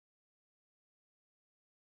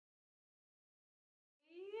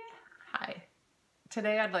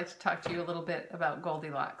Today I'd like to talk to you a little bit about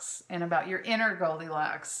Goldilocks and about your inner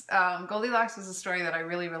Goldilocks. Goldilocks was a story that I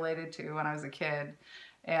really related to when I was a kid,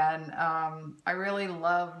 and I really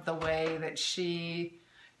loved the way that she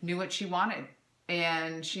knew what she wanted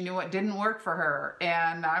and she knew what didn't work for her.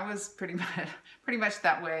 And I was pretty much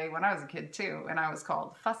that way when I was a kid too. And I was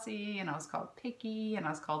called fussy, and I was called picky, and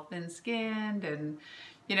I was called thin-skinned, and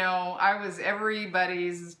I was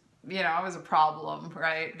everybody's. I was a problem,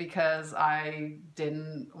 right? Because I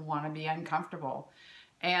didn't want to be uncomfortable.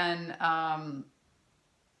 And,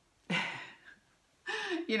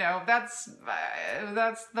 that's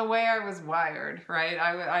the way I was wired, right?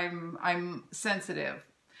 I'm sensitive,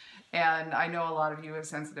 and I know a lot of you are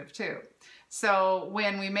sensitive too. So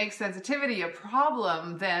when we make sensitivity a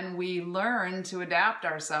problem, then we learn to adapt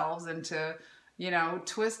ourselves and to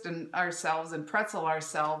twist ourselves and pretzel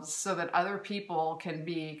ourselves so that other people can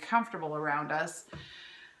be comfortable around us.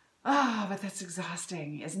 Oh, but that's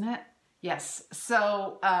exhausting, isn't it? Yes.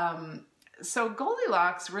 So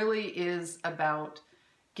Goldilocks really is about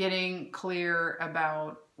getting clear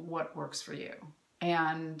about what works for you.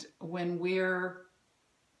 And when we're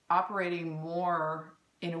operating more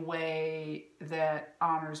in a way that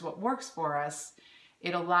honors what works for us,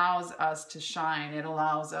 it allows us to shine. It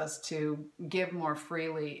allows us to give more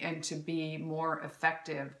freely and to be more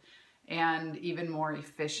effective and even more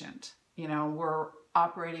efficient. We're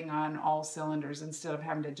operating on all cylinders instead of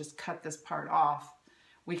having to just cut this part off.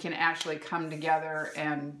 We can actually come together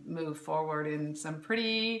and move forward in some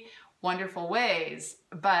pretty wonderful ways.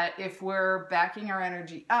 But if we're backing our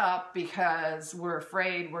energy up because we're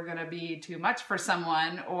afraid we're going to be too much for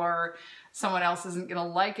someone, or someone else isn't going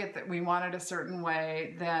to like it that we want it a certain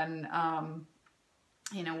way, then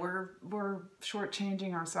we're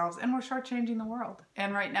shortchanging ourselves, and we're shortchanging the world.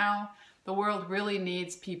 And right now, the world really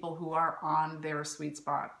needs people who are on their sweet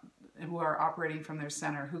spot, who are operating from their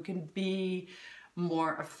center, who can be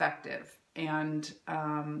more effective, and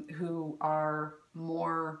who are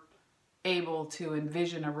more able to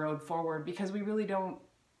envision a road forward, because we really don't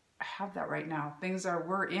have that right now.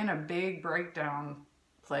 We're in a big breakdown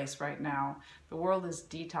place right now. The world is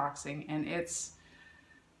detoxing, and it's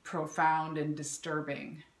profound and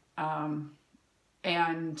disturbing.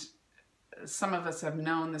 And some of us have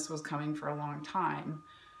known this was coming for a long time.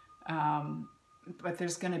 But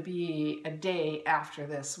there's going to be a day after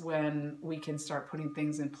this when we can start putting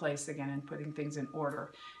things in place again and putting things in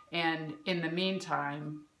order. And in the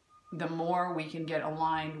meantime, the more we can get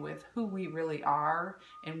aligned with who we really are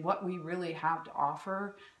and what we really have to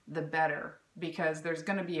offer, the better. Because there's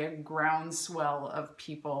going to be a groundswell of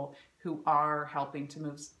people who are helping to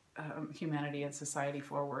move humanity and society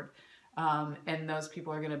forward. And those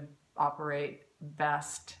people are going to operate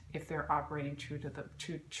best if they're operating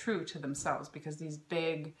true to themselves, because these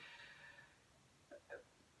big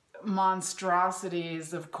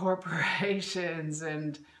monstrosities of corporations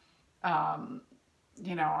and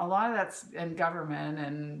a lot of that's in government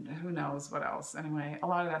and who knows what else. Anyway, a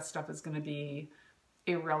lot of that stuff is going to be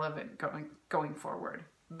irrelevant going forward.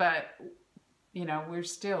 But we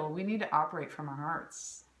need to operate from our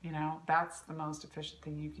hearts. That's the most efficient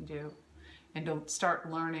thing you can do. And to start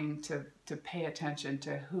learning to pay attention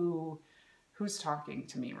to who's talking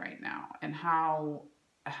to me right now, and what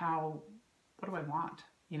do I want?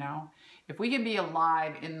 If we can be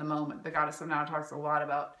alive in the moment, the Goddess of Now talks a lot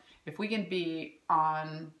about, if we can be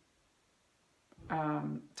on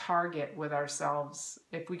target with ourselves,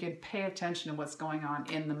 if we can pay attention to what's going on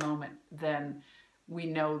in the moment, then we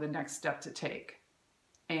know the next step to take.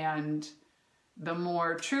 And the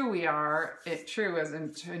more true we are, true as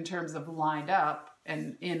in terms of lined up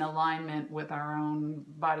and in alignment with our own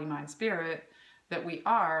body, mind, spirit, that we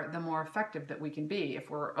are, the more effective that we can be. If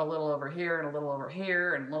we're a little over here and a little over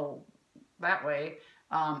here and a little that way,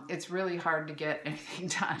 it's really hard to get anything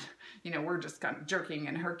done. We're just kind of jerking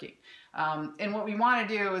and herking. And what we want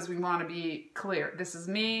to do is we want to be clear. This is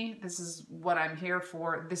me. This is what I'm here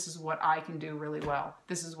for. This is what I can do really well.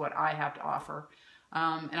 This is what I have to offer.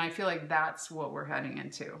 And I feel like that's what we're heading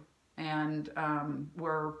into. And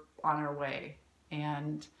we're on our way.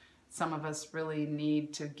 And some of us really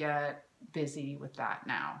need to get busy with that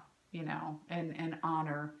now, and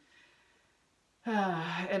honor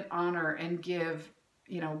and give,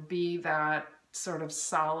 be that sort of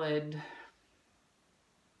solid,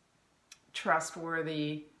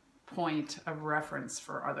 trustworthy point of reference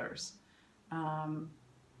for others.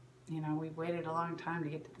 We've waited a long time to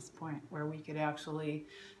get to this point where we could actually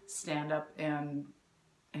stand up and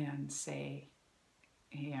say,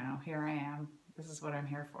 here I am. This is what I'm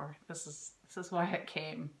here for. This is why I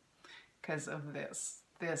came, because of this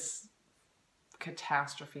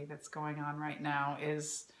catastrophe that's going on right now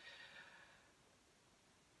is,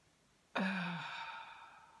 I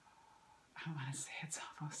want to say it's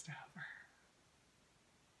almost over.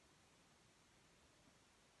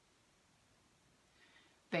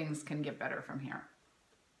 Things can get better from here.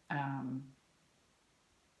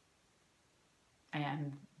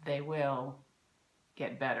 And they will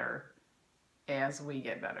get better as we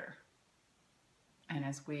get better. And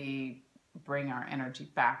as we bring our energy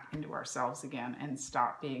back into ourselves again and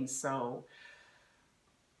stop being so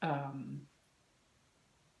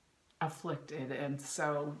afflicted and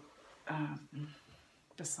so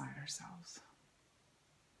beside ourselves.